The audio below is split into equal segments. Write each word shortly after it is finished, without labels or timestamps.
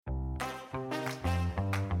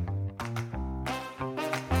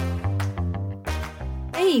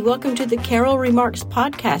Hey, welcome to the Carol Remarks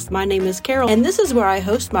podcast. My name is Carol, and this is where I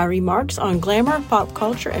host my remarks on glamour, pop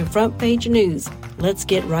culture, and front page news. Let's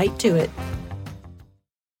get right to it.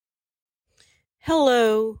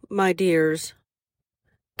 Hello, my dears.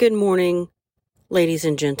 Good morning, ladies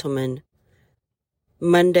and gentlemen.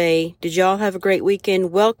 Monday. Did y'all have a great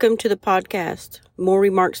weekend? Welcome to the podcast, More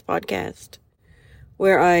Remarks podcast,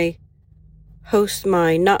 where I host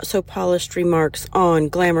my not-so-polished remarks on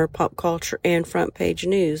glamour, pop culture, and front page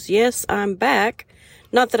news. Yes, I'm back.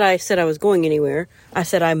 Not that I said I was going anywhere. I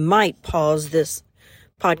said I might pause this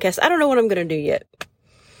podcast. I don't know what I'm going to do yet.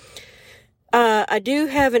 I do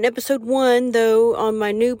have an episode 1, though, on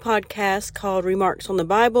my new podcast called Remarks on the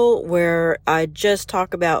Bible, where I just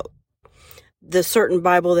talk about the certain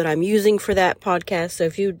Bible that I'm using for that podcast. So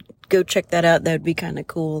if you go check that out, that would be kind of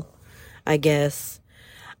cool, I guess.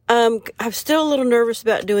 I'm still a little nervous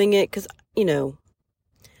about doing it because,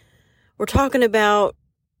 we're talking about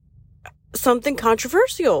something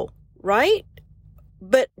controversial, right?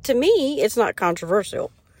 But to me, it's not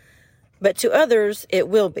controversial. But to others, it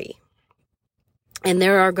will be. And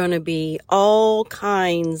there are going to be all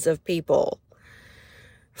kinds of people,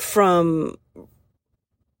 from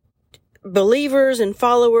believers and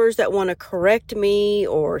followers that want to correct me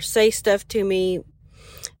or say stuff to me,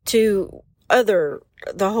 to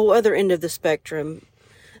the whole other end of the spectrum.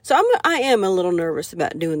 So I am a little nervous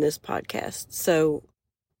about doing this podcast. So,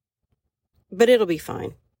 but it'll be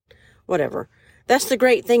fine. Whatever. That's the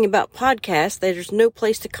great thing about podcasts. There's no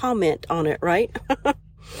place to comment on it, right?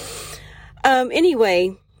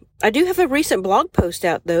 Anyway, I do have a recent blog post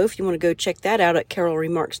out, though, if you want to go check that out at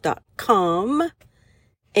carolremarks.com.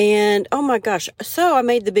 And, oh my gosh, so I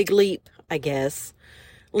made the big leap, I guess,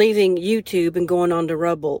 leaving YouTube and going on to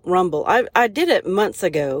Rumble. I did it months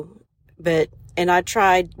ago, and I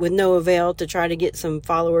tried with no avail to try to get some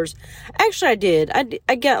followers. Actually, I did.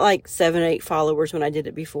 I got like 7, 8 followers when I did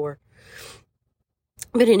it before.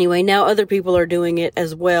 But anyway, now other people are doing it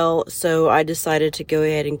as well, so I decided to go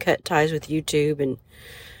ahead and cut ties with YouTube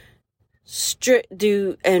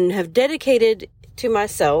and have dedicated to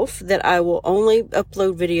myself that I will only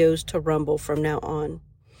upload videos to Rumble from now on.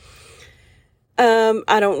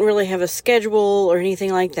 I don't really have a schedule or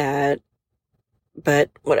anything like that, but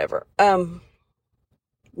whatever.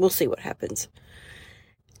 We'll see what happens.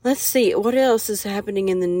 Let's see, what else is happening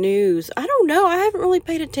in the news? I don't know. I haven't really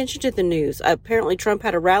paid attention to the news. Apparently Trump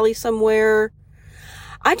had a rally somewhere.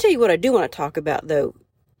 I tell you what I do want to talk about, though.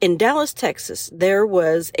 In Dallas, Texas, there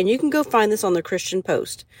was, and you can go find this on the Christian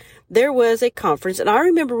Post, there was a conference, and I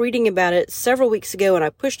remember reading about it several weeks ago, and I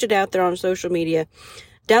pushed it out there on social media.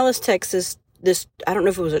 Dallas, Texas, I don't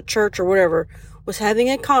know if it was a church or whatever, was having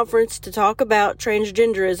a conference to talk about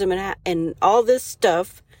transgenderism and all this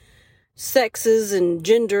stuff, sexes and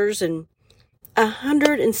genders, and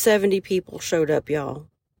 170 people showed up, y'all.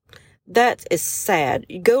 That is sad.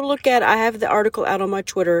 You go look at it. I have the article out on my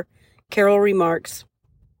Twitter, Carol Remarks.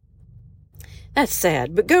 That's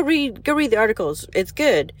sad, but go read the articles. It's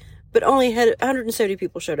good, but only had 170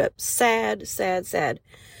 people showed up. Sad, sad, sad.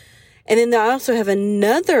 And then I also have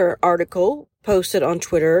another article posted on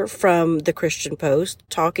Twitter from the Christian Post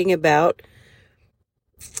talking about,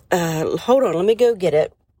 hold on, let me go get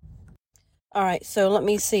it. All right, so let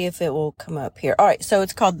me see if it will come up here. All right, so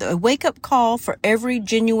it's called The Wake-Up Call for Every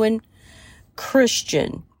Genuine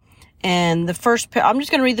Christian. And I'm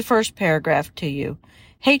just going to read the first paragraph to you.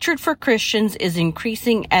 Hatred for Christians is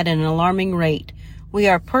increasing at an alarming rate. We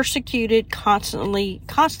are persecuted constantly,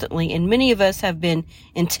 and many of us have been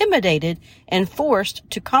intimidated and forced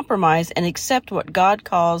to compromise and accept what God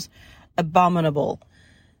calls abominable.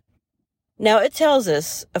 Now, it tells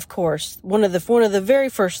us, of course, one of the very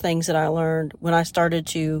first things that I learned when I started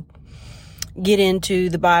to get into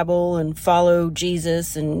the Bible and follow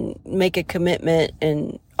Jesus and make a commitment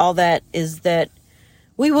and all that is that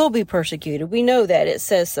we will be persecuted. We know that. It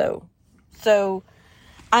says so. So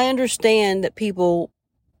I understand that people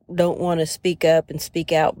don't want to speak up and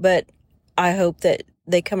speak out, but I hope that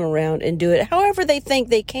they come around and do it however they think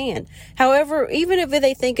they can. However, even if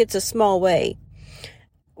they think it's a small way,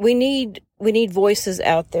 we need voices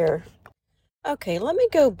out there. Okay, let me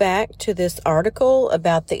go back to this article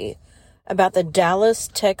about the Dallas,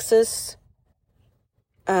 Texas,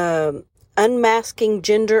 Unmasking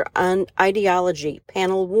Gender Ideology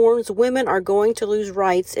panel warns women are going to lose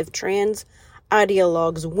rights if trans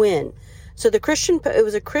ideologues win. So it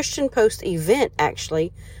was a Christian Post event,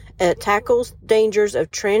 actually. It tackles dangers of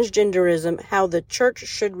transgenderism, how the church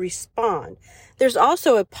should respond. There's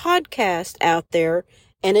also a podcast out there,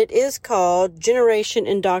 and it is called Generation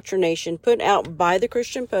Indoctrination, put out by the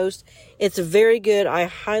Christian Post. It's very good. I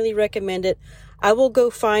highly recommend it. I will go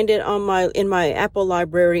find it in my Apple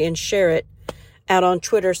library and share it out on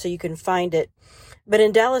Twitter so you can find it. But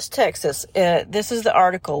in Dallas, Texas, this is the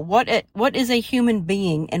article. What is a human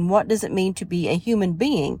being, and what does it mean to be a human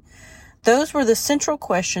being? Those were the central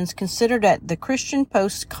questions considered at the Christian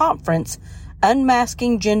Post conference,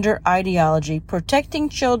 Unmasking Gender Ideology, Protecting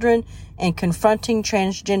Children, and Confronting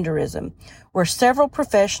Transgenderism, where several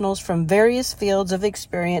professionals from various fields of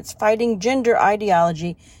experience fighting gender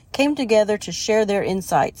ideology came together to share their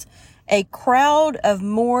insights. A crowd of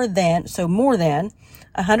more than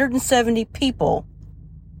 170 people.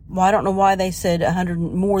 Well, I don't know why they said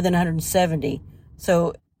more than 170.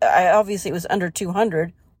 So obviously it was under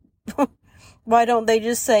 200. Why don't they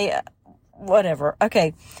just say whatever?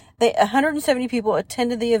 Okay. 170 people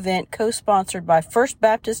attended the event co-sponsored by First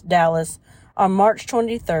Baptist Dallas on March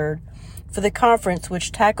 23rd for the conference,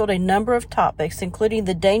 which tackled a number of topics, including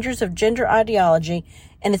the dangers of gender ideology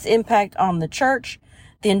and its impact on the church,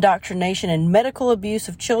 the indoctrination and medical abuse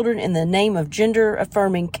of children in the name of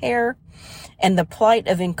gender-affirming care, and the plight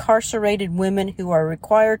of incarcerated women who are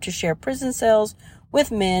required to share prison cells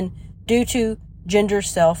with men due to gender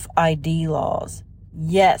self-ID laws.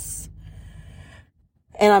 Yes.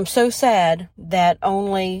 And I'm so sad that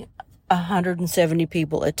only 170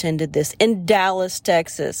 people attended this in Dallas,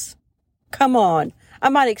 Texas. Come on. I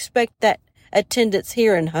might expect that attendance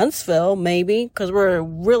here in Huntsville, maybe, because we're a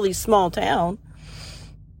really small town.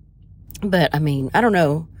 But, I mean, I don't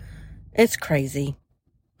know. It's crazy.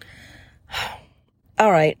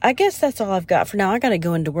 All right. I guess that's all I've got for now. I got to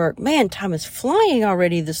go into work. Man, time is flying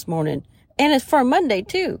already this morning. And it's for a Monday,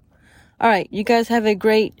 too. All right. You guys have a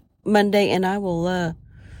great Monday, and I will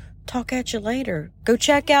talk at you later. Go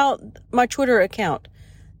check out my Twitter account.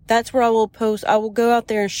 That's where I will post. I will go out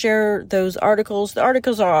there and share those articles. The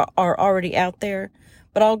articles are already out there,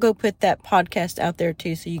 but I'll go put that podcast out there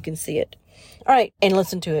too so you can see it. All right, and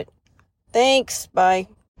listen to it. Thanks. Bye.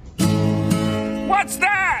 What's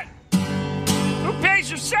that? Who pays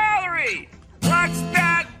your salary? What's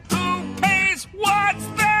that? Who pays? What's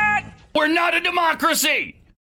that? We're not a democracy.